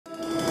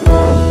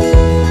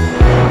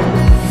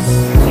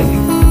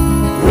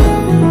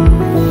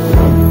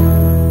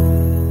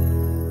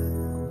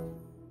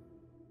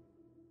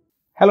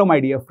Hello,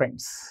 my dear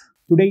friends.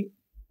 Today,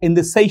 in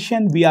this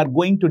session, we are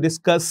going to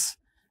discuss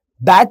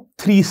that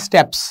 3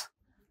 steps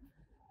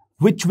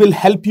which will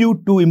help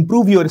you to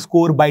improve your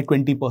score by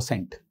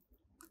 20%.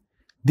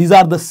 These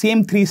are the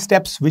same 3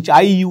 steps which I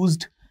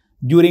used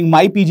during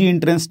my PG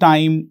entrance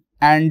time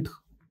and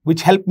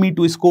which helped me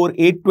to score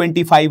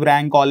 825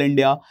 rank All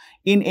India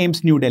in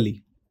AIIMS New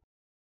Delhi.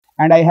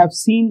 And I have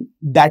seen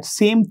that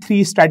same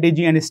 3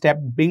 strategy and step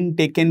being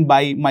taken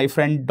by my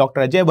friend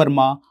Dr. Ajay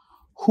Verma,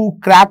 who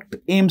cracked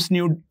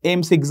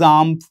AIIMS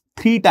exam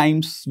 3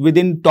 times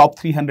within top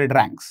 300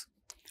 ranks.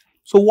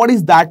 So what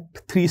is that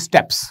 3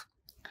 steps?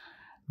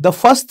 The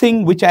first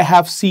thing which I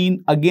have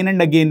seen again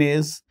and again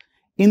is,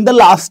 in the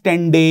last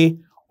 10 days,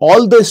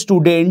 all the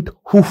students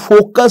who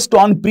focused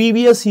on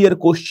previous year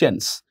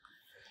questions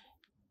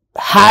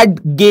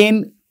had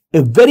gained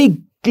a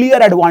very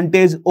clear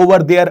advantage over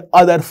their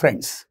other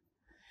friends.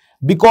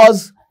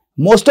 Because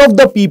most of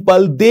the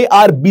people, they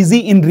are busy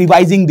in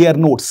revising their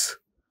notes.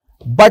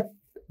 But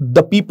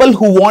the people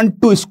who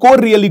want to score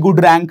really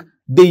good rank,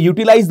 they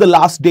utilize the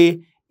last day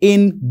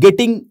in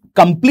getting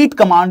complete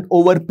command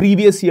over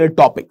previous year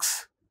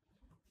topics.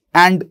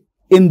 And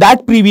in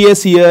that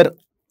previous year,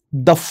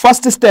 the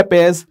first step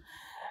is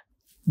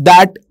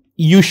that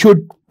you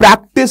should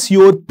practice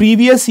your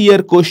previous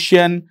year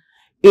question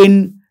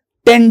in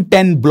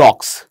 10-10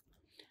 blocks.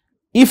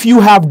 If you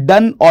have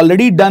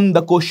already done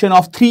the question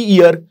of 3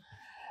 year,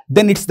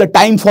 then it's the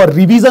time for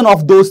revision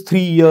of those 3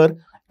 year.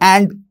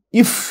 And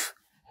if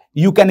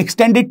you can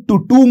extend it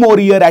to 2 more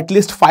year, at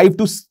least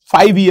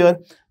 5 year,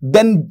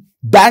 then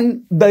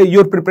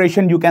your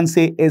preparation, you can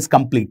say, is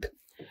complete.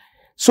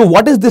 So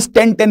what is this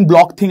 10-10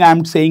 block thing I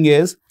am saying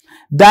is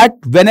that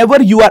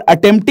whenever you are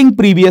attempting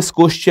previous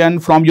question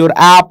from your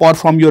app or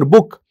from your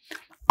book,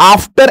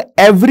 after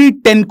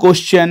every 10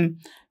 question,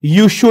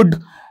 you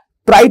should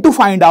try to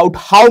find out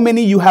how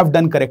many you have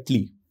done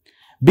correctly.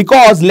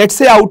 Because let's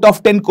say out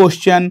of 10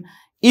 question,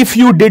 if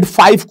you did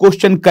 5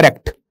 question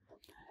correct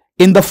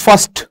in the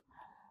first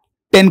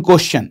 10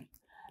 question,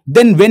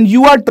 then when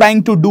you are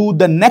trying to do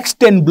the next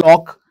 10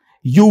 block,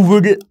 you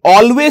would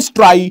always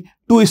try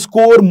to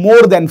score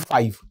more than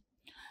 5.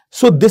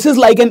 So this is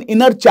like an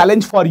inner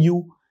challenge for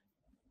you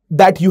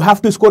that you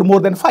have to score more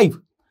than 5.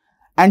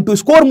 And to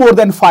score more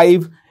than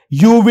 5,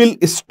 you will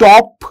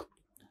stop,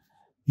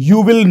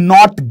 you will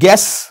not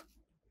guess,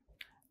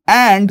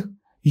 and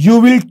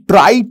you will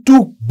try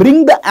to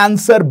bring the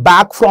answer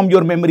back from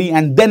your memory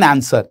and then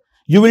answer.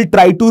 You will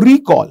try to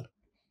recall.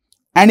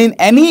 And in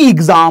any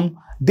exam,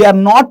 they are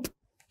not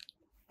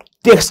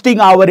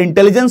testing our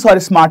intelligence or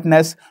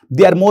smartness.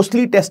 They are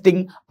mostly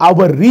testing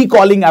our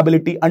recalling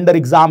ability under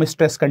exam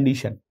stress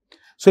condition.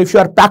 So if you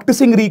are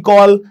practicing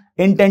recall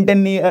in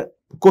 10-10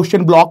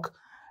 question block,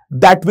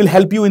 that will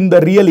help you in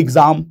the real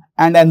exam,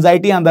 and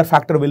anxiety and other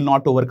factor will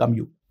not overcome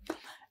you.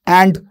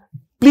 And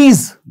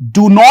please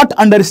do not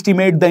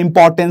underestimate the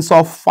importance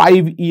of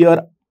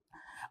 5-year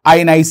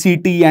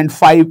INI-CET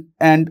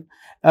and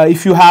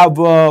if you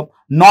have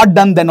not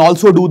done, then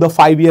also do the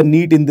 5-year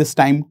NEET in this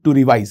time to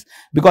revise,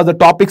 because the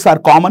topics are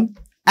common.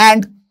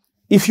 And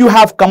if you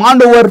have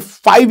command over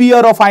 5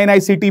 year of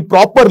INI-CET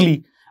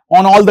properly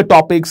on all the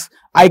topics,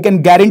 I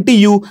can guarantee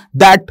you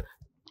that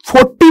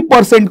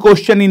 40%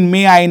 question in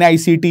May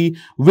INI-CET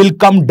will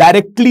come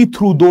directly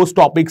through those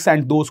topics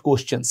and those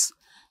questions.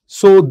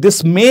 So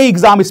this May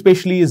exam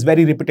especially is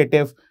very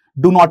repetitive.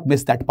 Do not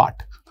miss that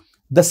part.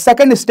 The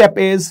second step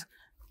is,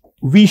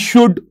 we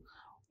should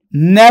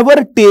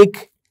never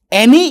take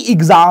any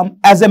exam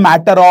as a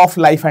matter of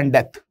life and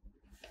death.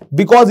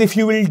 Because if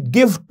you will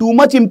give too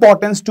much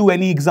importance to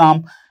any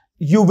exam,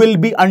 you will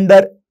be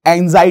under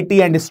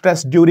anxiety and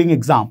stress during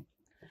exam.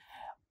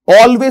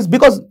 Always,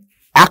 because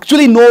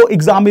actually no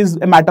exam is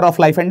a matter of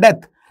life and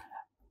death.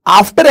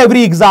 After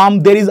every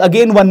exam, there is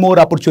again one more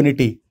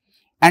opportunity.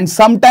 And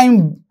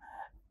sometime,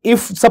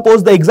 if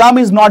suppose the exam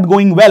is not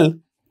going well,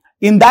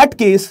 in that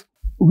case,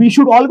 we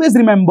should always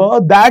remember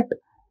that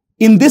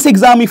in this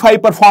exam, if I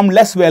perform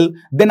less well,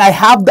 then I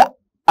have the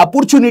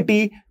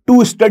opportunity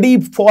to study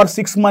for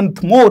 6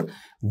 months more,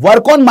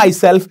 work on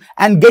myself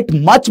and get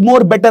much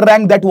more better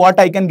rank than what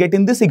I can get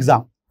in this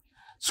exam.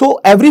 So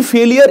every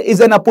failure is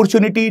an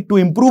opportunity to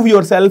improve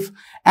yourself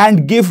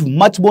and give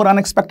much more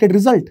unexpected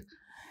result.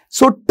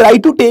 So try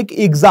to take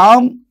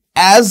exam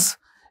as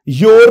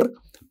your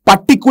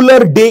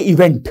particular day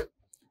event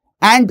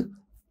and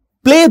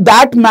play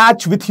that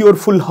match with your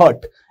full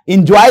heart.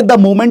 Enjoy the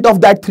moment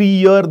of that 3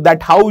 year,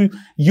 that how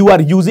you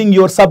are using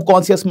your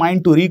subconscious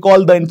mind to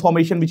recall the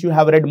information which you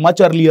have read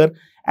much earlier,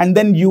 and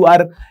then you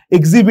are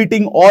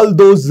exhibiting all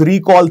those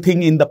recall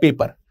thing in the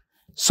paper.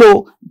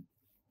 So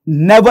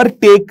never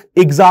take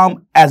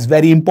exam as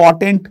very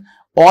important.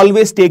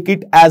 Always take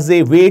it as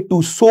a way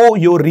to show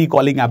your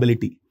recalling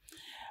ability.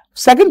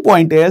 Second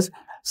point is,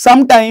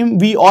 sometime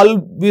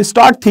we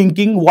start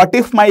thinking, what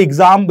if my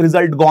exam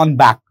result gone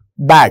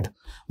bad?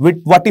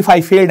 What if I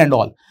failed and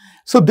all?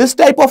 So this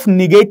type of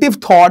negative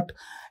thought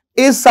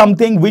is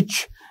something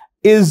which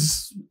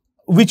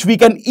we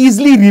can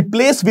easily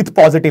replace with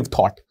positive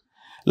thought.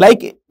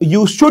 Like,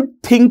 you should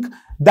think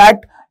that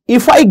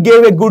if I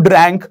gave a good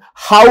rank,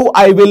 how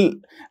I will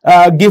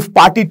give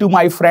party to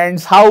my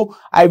friends, how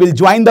I will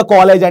join the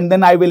college and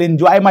then I will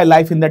enjoy my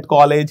life in that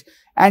college.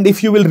 And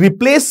if you will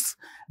replace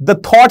the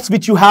thoughts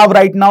which you have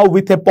right now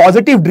with a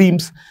positive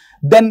dreams,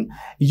 then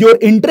your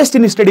interest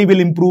in study will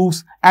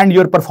improve and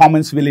your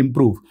performance will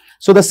improve.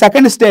 So the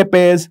second step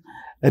is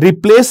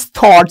replace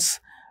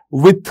thoughts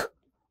with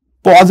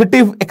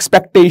positive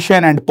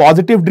expectation and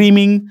positive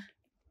dreaming,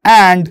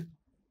 and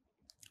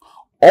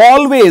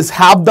always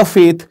have the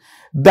faith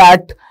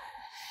that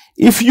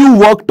if you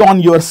worked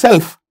on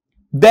yourself,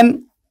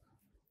 then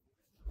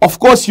of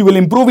course you will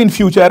improve in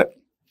future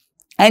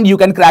and you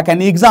can crack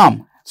any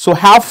exam. So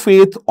have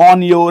faith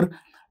on your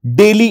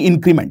daily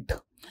increment.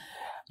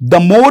 The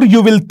more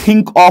you will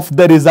think of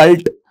the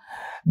result,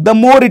 the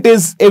more it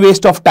is a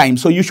waste of time.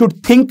 So you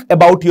should think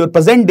about your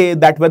present day,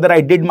 that whether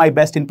I did my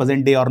best in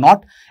present day or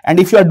not. And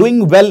if you are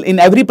doing well in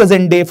every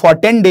present day for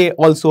 10 days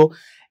also,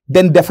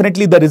 then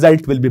definitely the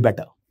result will be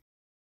better.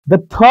 The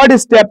third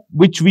step,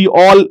 which we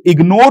all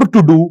ignore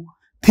to do,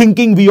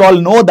 thinking we all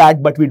know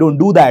that, but we don't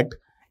do that,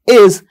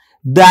 is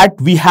that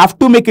we have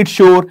to make it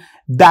sure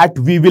that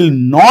we will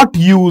not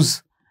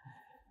use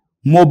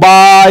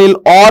mobile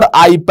or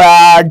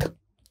iPad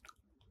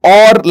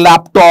or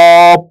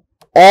laptop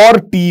or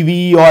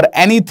TV or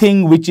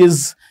anything which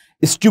is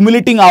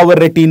stimulating our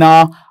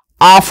retina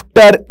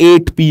after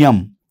 8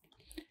 p.m.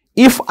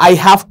 If I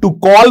have to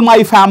call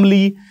my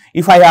family,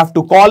 if I have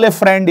to call a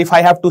friend, if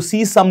I have to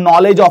see some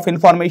knowledge of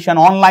information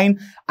online,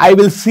 I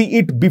will see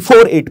it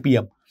before 8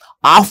 p.m.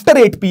 After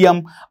 8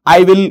 p.m.,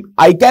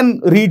 I can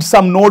read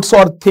some notes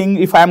or thing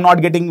if I am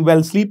not getting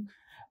well sleep,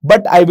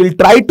 but I will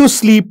try to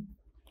sleep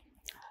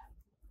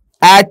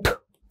at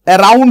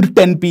around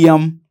 10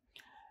 p.m.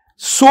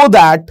 so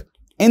that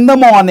in the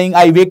morning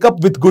I wake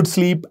up with good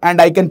sleep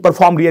and I can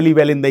perform really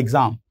well in the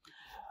exam.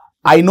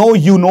 I know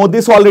you know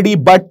this already,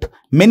 but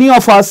many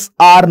of us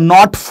are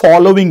not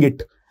following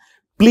it.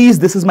 Please,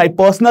 this is my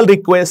personal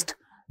request.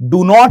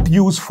 Do not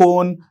use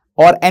phone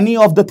or any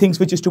of the things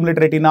which stimulate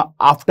retina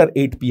after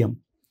 8 p.m.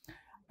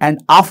 And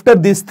after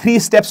these 3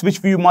 steps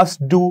which we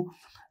must do,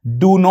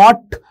 do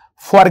not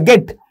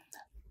forget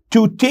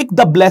to take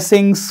the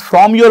blessings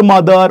from your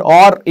mother,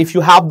 or if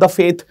you have the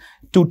faith,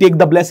 to take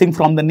the blessing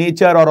from the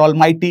nature or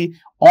Almighty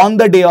on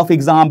the day of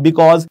exam,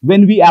 because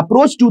when we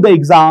approach to the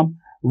exam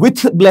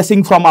with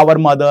blessing from our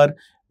mother,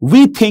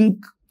 we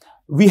think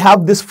we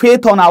have this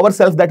faith on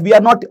ourselves that we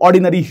are not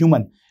ordinary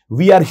human.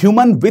 We are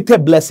human with a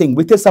blessing,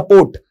 with a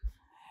support,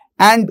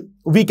 and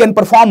we can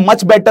perform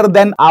much better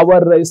than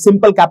our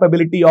simple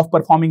capability of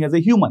performing as a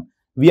human.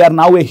 We are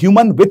now a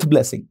human with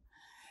blessing.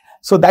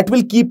 So that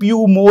will keep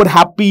you more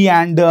happy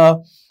and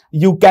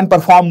you can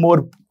perform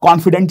more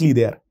confidently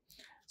there.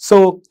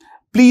 So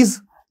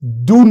please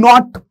do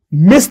not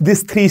miss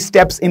these 3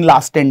 steps in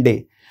last 10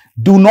 days.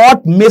 Do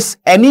not miss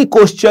any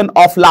question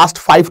of last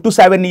 5 to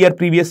 7 year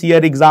previous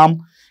year exam.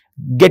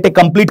 Get a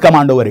complete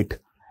command over it.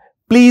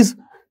 Please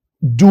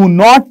do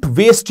not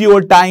waste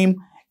your time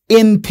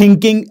in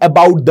thinking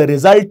about the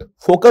result.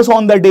 Focus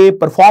on the day,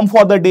 perform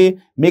for the day,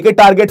 make a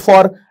target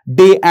for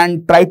day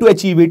and try to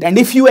achieve it. And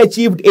if you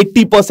achieved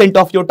 80%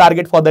 of your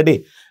target for the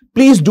day,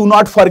 please do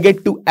not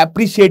forget to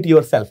appreciate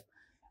yourself,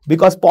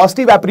 because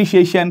positive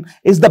appreciation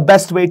is the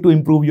best way to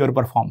improve your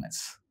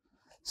performance.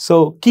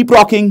 So keep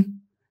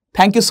rocking.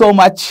 Thank you so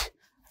much.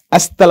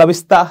 Hasta la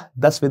vista.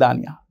 Das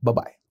vidania.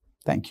 Bye-bye.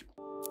 Thank you.